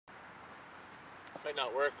Might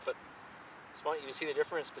not work, but just want you to see the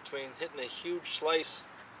difference between hitting a huge slice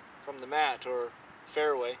from the mat or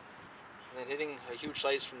fairway and then hitting a huge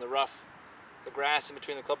slice from the rough. The grass in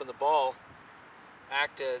between the club and the ball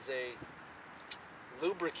act as a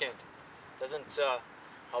lubricant. Doesn't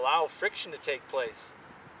allow friction to take place.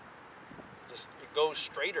 Just it goes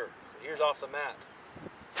straighter. Here's off the mat.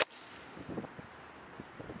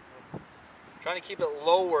 Trying to keep it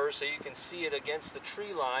lower so you can see it against the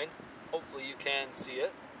tree line. Hopefully you can see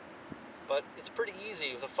it. But it's pretty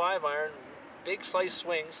easy with a 5-iron. Big slice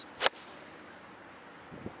swings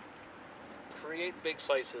create big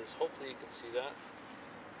slices. Hopefully you can see that.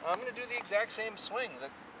 I'm going to do the exact same swing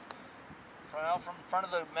out from front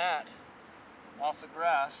of the mat off the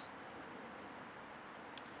grass.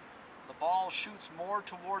 The ball shoots more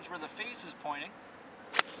towards where the face is pointing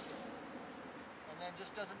and then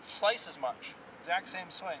just doesn't slice as much. Exact same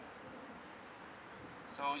swing.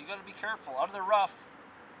 So you got to be careful. Out of the rough,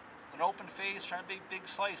 an open face, trying to be a big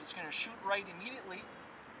slice, it's going to shoot right immediately,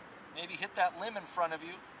 maybe hit that limb in front of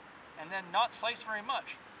you, and then not slice very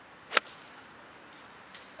much.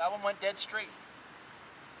 That one went dead straight.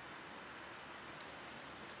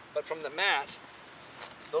 But from the mat,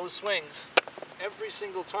 those swings, every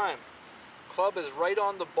single time, club is right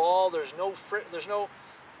on the ball. There's no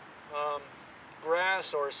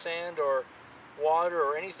grass or sand or water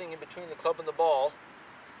or anything in between the club and the ball.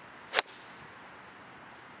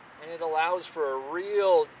 And it allows for a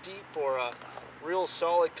real deep or a real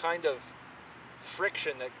solid kind of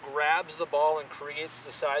friction that grabs the ball and creates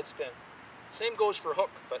the side spin. Same goes for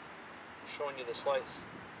hook, but I'm showing you the slice.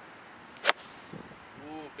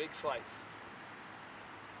 Ooh, big slice.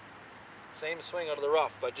 Same swing out of the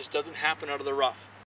rough, but just doesn't happen out of the rough.